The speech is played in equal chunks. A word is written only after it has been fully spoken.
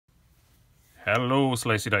Hello,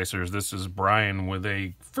 Slicey Dicers. This is Brian with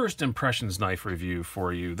a first impressions knife review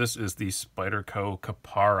for you. This is the Spyderco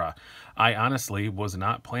Kapara. I honestly was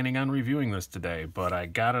not planning on reviewing this today, but I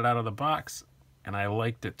got it out of the box and I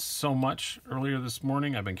liked it so much earlier this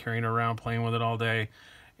morning. I've been carrying it around, playing with it all day,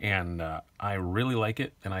 and I really like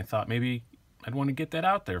it. And I thought maybe I'd want to get that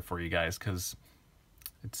out there for you guys because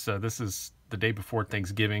it's this is the day before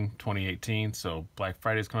Thanksgiving 2018, so Black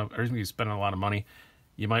Friday's coming up. Everybody's going to be spending a lot of money.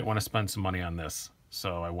 You might want to spend some money on this.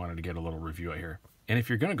 So I wanted to get a little review out here. And if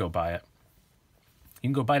you're going to go buy it, you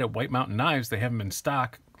can go buy it at White Mountain Knives. They have them in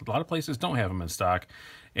stock. A lot of places don't have them in stock.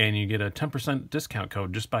 And you get a 10% discount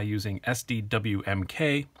code just by using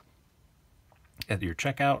SDWMK at your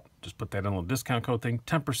checkout. Just put that in a little discount code thing,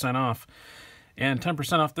 10% off. And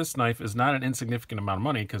 10% off this knife is not an insignificant amount of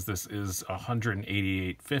money because this is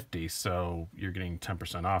 $188.50. So you're getting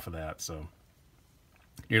 10% off of that. So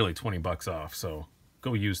nearly 20 bucks off. So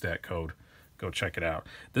go use that code. Go check it out.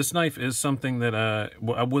 This knife is something that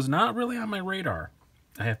was not really on my radar,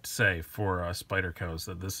 I have to say, for Spyderco's.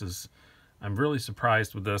 That this is, I'm really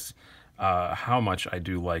surprised with this, how much I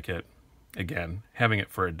do like it. Again, having it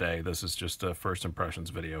for a day. This is just a first impressions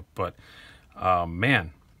video, but man,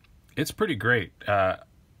 it's pretty great.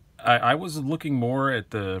 I was looking more at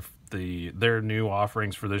their new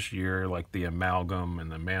offerings for this year, like the Amalgam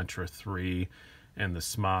and the Mantra 3 and the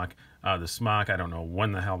Smock. The Smock, I don't know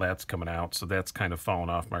when the hell that's coming out, so that's kind of fallen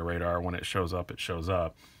off my radar. When it shows up, it shows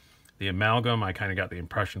up. The Amalgam, I kind of got the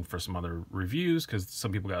impression for some other reviews, because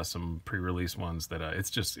some people got some pre-release ones that it's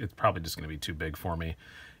probably just going to be too big for me,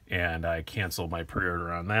 and I canceled my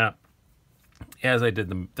pre-order on that. As I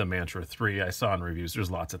did the Mantra 3, I saw in reviews,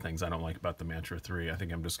 there's lots of things I don't like about the Mantra 3. I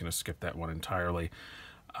think I'm just going to skip that one entirely.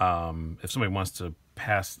 If somebody wants to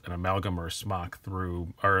pass an Amalgam or a Smock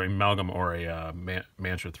through, or an Amalgam or a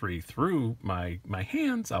Mantra 3 through my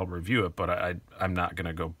hands, I'll review it, but I'm not going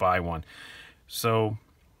to go buy one. So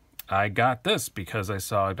I got this because I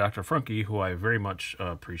saw Dr. Frunke, who I very much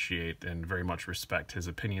appreciate and very much respect his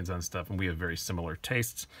opinions on stuff, and we have very similar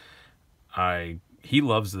tastes. He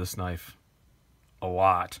loves this knife a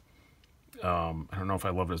lot. I don't know if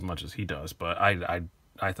I love it as much as he does, but I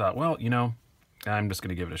thought, well, you know, I'm just going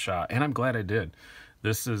to give it a shot, and I'm glad I did.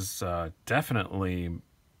 This is definitely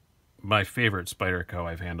my favorite Spyderco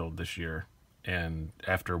I've handled this year, and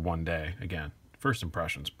after one day, again, first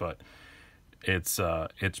impressions, but it's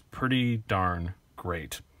pretty darn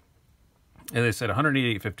great. As I said,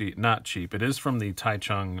 $188.50, not cheap. It is from the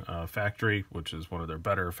Taichung factory, which is one of their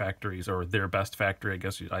better factories, or their best factory, I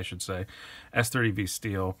guess I should say. S30V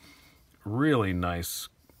steel, really nice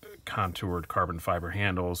contoured carbon fiber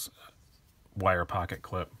handles, wire pocket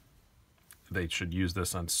clip. They should use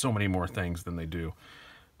this on so many more things than they do.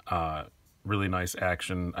 Really nice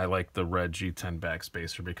action. I like the red G10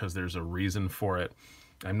 backspacer because there's a reason for it.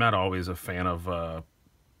 I'm not always a fan of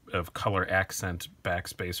color accent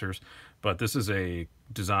backspacers, but this is a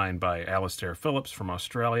design by Alastair Phillips from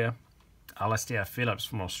Australia. Alastair Phillips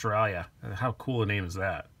from Australia. How cool a name is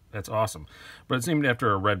that? That's awesome. But it's named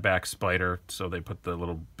after a redback spider, so they put the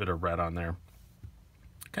little bit of red on there.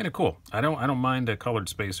 Kind of cool. I don't mind a colored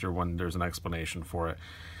spacer when there's an explanation for it.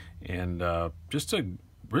 And just a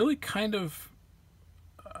really kind of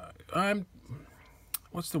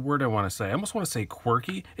what's the word I want to say? I almost want to say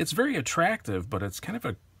quirky. It's very attractive, but it's kind of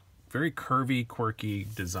a very curvy, quirky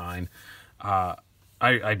design. I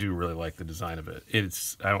do really like the design of it.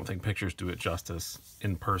 I don't think pictures do it justice.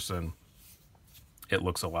 In person, it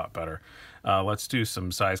looks a lot better. Let's do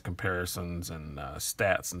some size comparisons and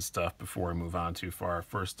stats and stuff before we move on too far.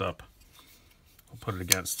 First up, we'll put it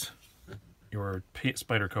against your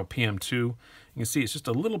Spyderco PM2. You can see it's just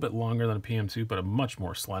a little bit longer than a PM2, but a much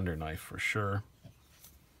more slender knife for sure.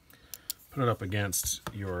 Put it up against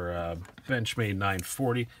your Benchmade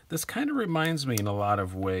 940. This kind of reminds me in a lot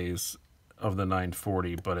of ways of the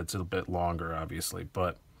 940, but it's a bit longer, obviously.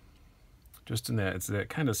 But just in that, it's that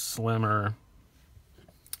kind of slimmer,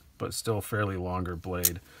 but still fairly longer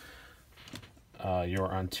blade. Your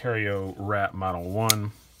Ontario Rat Model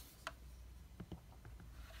 1.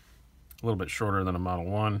 A little bit shorter than a Model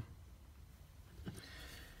 1.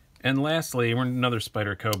 And lastly, we're another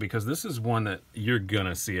Spyderco, because this is one that you're going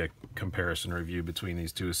to see a comparison review between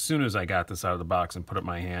these two. As soon as I got this out of the box and put it in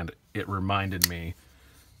my hand, it reminded me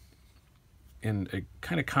in a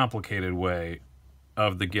kind of complicated way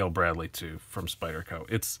of the Gail Bradley 2 from Spyderco.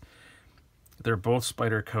 They're both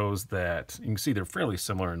Spydercos that, you can see they're fairly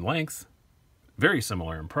similar in length, very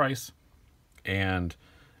similar in price, and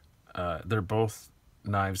they're both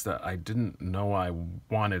knives that I didn't know I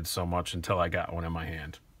wanted so much until I got one in my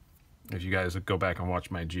hand. If you guys go back and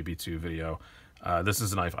watch my GB2 video, This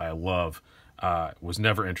is a knife I love. Was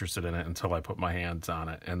never interested in it until I put my hands on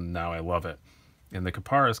it, and now I love it. And the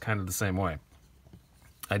Kapara is kind of the same way.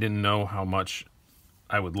 I didn't know how much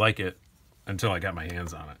I would like it until I got my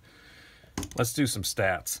hands on it. Let's do some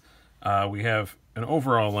stats. We have an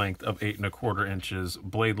overall length of 8 1/4 inches,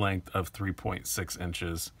 blade length of 3.6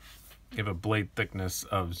 inches. You have a blade thickness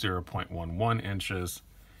of 0.11 inches,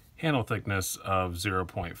 handle thickness of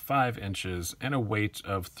 0.5 inches, and a weight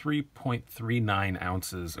of 3.39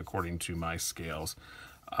 ounces according to my scales.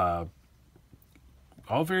 All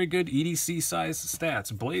very good EDC size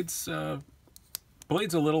stats. Blade's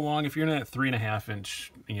a little long. If you're in that 3.5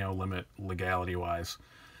 inch, limit legality wise,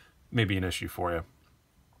 maybe an issue for you.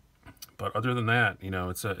 But other than that,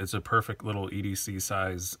 it's a perfect little EDC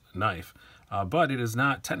size knife. But it is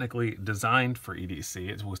not technically designed for EDC.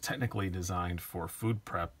 It was technically designed for food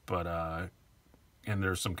prep, but and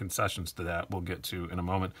there's some concessions to that we'll get to in a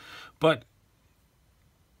moment. But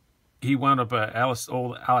he wound up,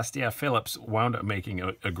 old Alistair Phillips wound up making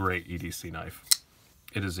a great EDC knife.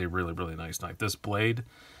 It is a really, really nice knife. This blade,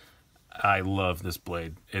 I love this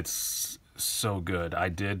blade. It's so good. I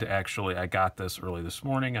got this early this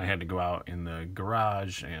morning. I had to go out in the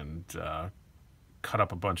garage and cut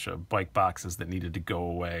up a bunch of bike boxes that needed to go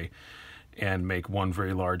away and make one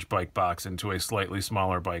very large bike box into a slightly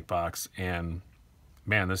smaller bike box. And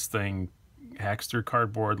man, this thing hacks through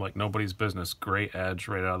cardboard like nobody's business. Great edge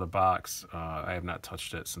right out of the box. I have not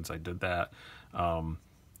touched it since I did that.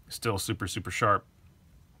 Still super, super sharp.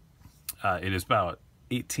 It is about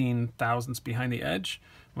 18 thousandths behind the edge,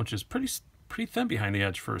 which is pretty thin behind the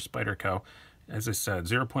edge for a Spyderco. As I said,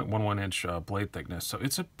 0.11 inch blade thickness, so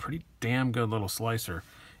it's a pretty damn good little slicer.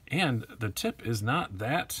 And the tip is not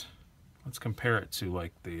that. Let's compare it to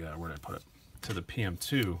like the where did I put it? To the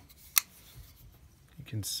PM2. You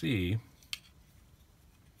can see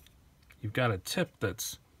you've got a tip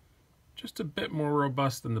that's just a bit more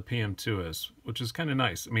robust than the PM2 is, which is kind of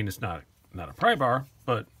nice. I mean, it's not a pry bar,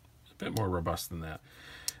 but a bit more robust than that.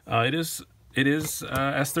 It is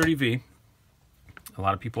S30V. A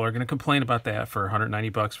lot of people are going to complain about that for 190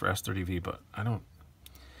 bucks for S30V, but I don't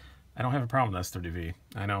have a problem with S30V.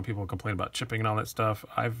 I know people complain about chipping and all that stuff.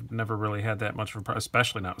 I've never really had that much of a,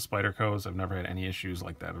 especially not with Spydercos. I've never had any issues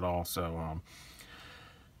like that at all. So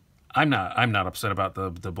I'm not upset about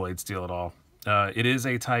the blade steel at all. It is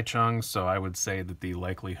a Tai Chung, so I would say that the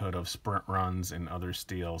likelihood of sprint runs in other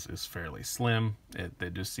steels is fairly slim.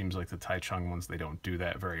 It just seems like the Tai Chung ones, they don't do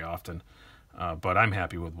that very often. But I'm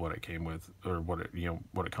happy with what it came with, or what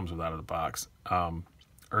it comes with out of the box.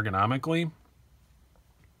 Ergonomically,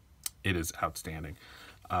 it is outstanding.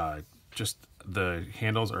 Just the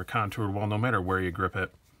handles are contoured well, no matter where you grip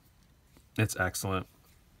it. It's excellent.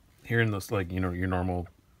 Here in this, like, your normal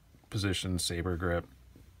position, saber grip,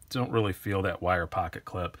 don't really feel that wire pocket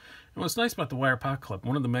clip. And what's nice about the wire pocket clip,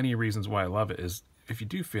 one of the many reasons why I love it, is if you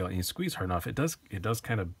do feel it and you squeeze hard enough, it does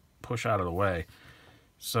kind of push out of the way.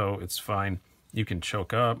 So it's fine. You can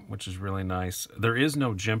choke up, which is really nice. There is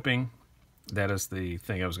no jimping. That is the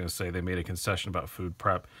thing I was going to say. They made a concession about food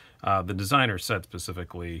prep. The designer said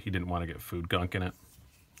specifically he didn't want to get food gunk in it.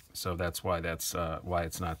 So that's why it's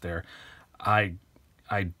not there. I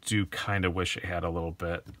do kind of wish it had a little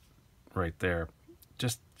bit right there.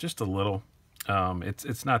 Just a little.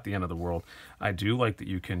 It's not the end of the world. I do like that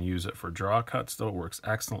you can use it for draw cuts, though. It works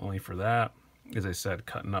excellently for that. As I said,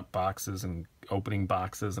 cutting up boxes and opening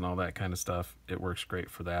boxes and all that kind of stuff, it works great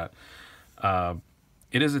for that.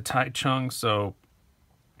 It is a Tai Chung, so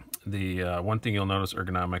the one thing you'll notice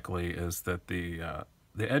ergonomically is that the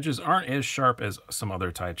edges aren't as sharp as some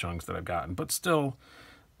other Tai Chungs that I've gotten, but still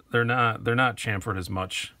they're not chamfered as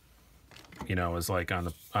much, as like on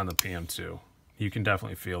the PM2. You can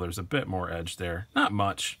definitely feel there's a bit more edge there. Not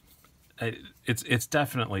much. It's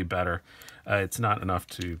definitely better. It's not enough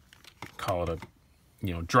to call it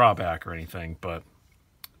a drawback or anything, but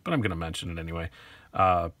I'm gonna mention it anyway.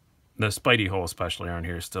 The Spidey hole especially on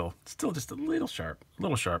here is still just a little sharp,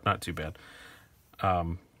 not too bad.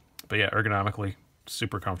 But yeah, ergonomically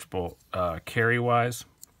super comfortable. Carry wise,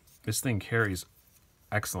 this thing carries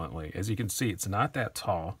excellently. As you can see, it's not that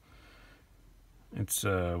tall. It's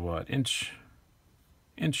what, inch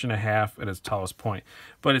and a half at its tallest point,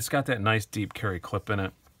 but it's got that nice deep carry clip in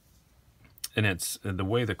it. And it's the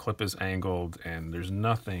way the clip is angled, and there's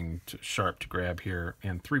nothing sharp to grab here.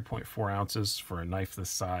 And 3.4 ounces for a knife this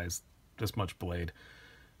size, this much blade,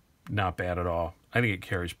 not bad at all. I think it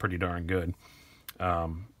carries pretty darn good.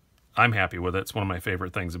 I'm happy with it. It's one of my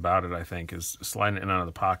favorite things about it, I think, is sliding it in and out of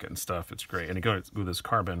the pocket and stuff. It's great. And it goes with this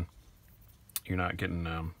carbon, you're not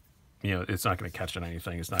getting, it's not going to catch on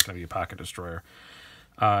anything. It's not going to be a pocket destroyer.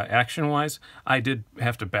 Action-wise, I did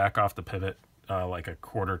have to back off the pivot like a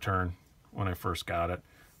quarter turn when I first got it.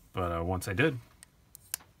 But once I did,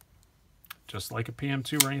 just like a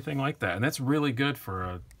PM2 or anything like that. And that's really good for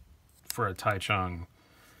a Taichung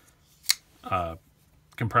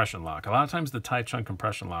compression lock. A lot of times the Taichung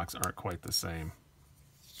compression locks aren't quite the same.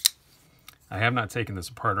 I have not taken this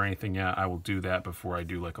apart or anything yet. I will do that before I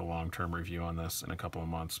do like a long-term review on this in a couple of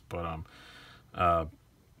months. But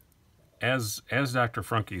as Dr.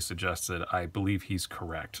 Frunke suggested, I believe he's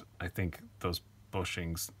correct. I think those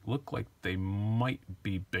bushings look like they might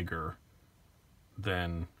be bigger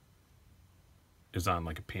than is on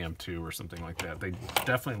like a PM2 or something like that. They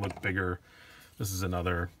definitely look bigger. This is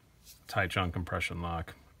another Taichung compression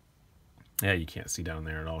lock. Yeah, you can't see down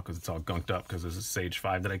there at all because it's all gunked up because this is Sage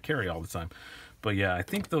 5 that I carry all the time. But yeah, I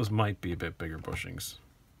think those might be a bit bigger bushings.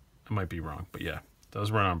 I might be wrong, but yeah,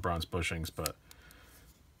 those run on bronze bushings, but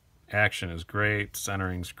action is great,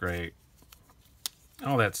 centering's great,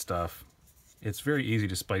 all that stuff. It's very easy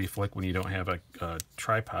to spidey flick when you don't have a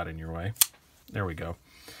tripod in your way. There we go.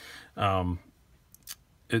 I'm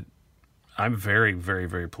very, very,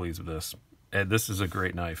 very pleased with this. This is a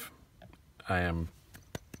great knife. I am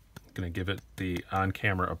going to give it the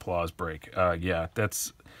on-camera applause break. Yeah,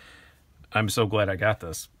 I'm so glad I got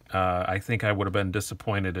this. I think I would have been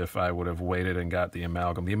disappointed if I would have waited and got the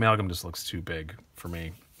amalgam. The amalgam just looks too big for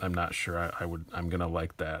me. I'm not sure I'm going to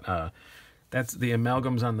like that. That's the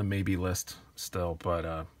amalgam's on the maybe list still, but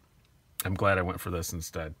I'm glad I went for this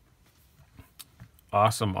instead.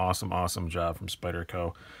 Awesome, awesome, awesome job from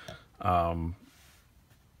Spyderco.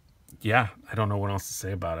 Yeah, I don't know what else to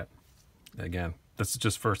say about it. Again, this is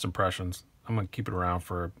just first impressions. I'm going to keep it around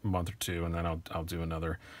for a month or two, and then I'll do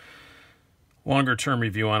another longer term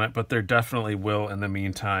review on it. But there definitely will, in the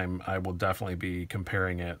meantime, I will definitely be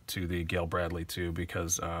comparing it to the Gale Bradley 2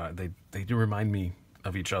 because they do remind me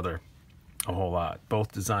of each other a whole lot.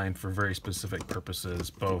 Both designed for very specific purposes.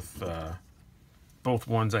 Both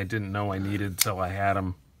ones I didn't know I needed till I had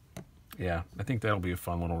them. Yeah, I think that'll be a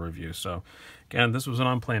fun little review. So, again, this was an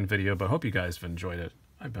unplanned video, but I hope you guys have enjoyed it.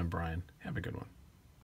 I've been Brian. Have a good one.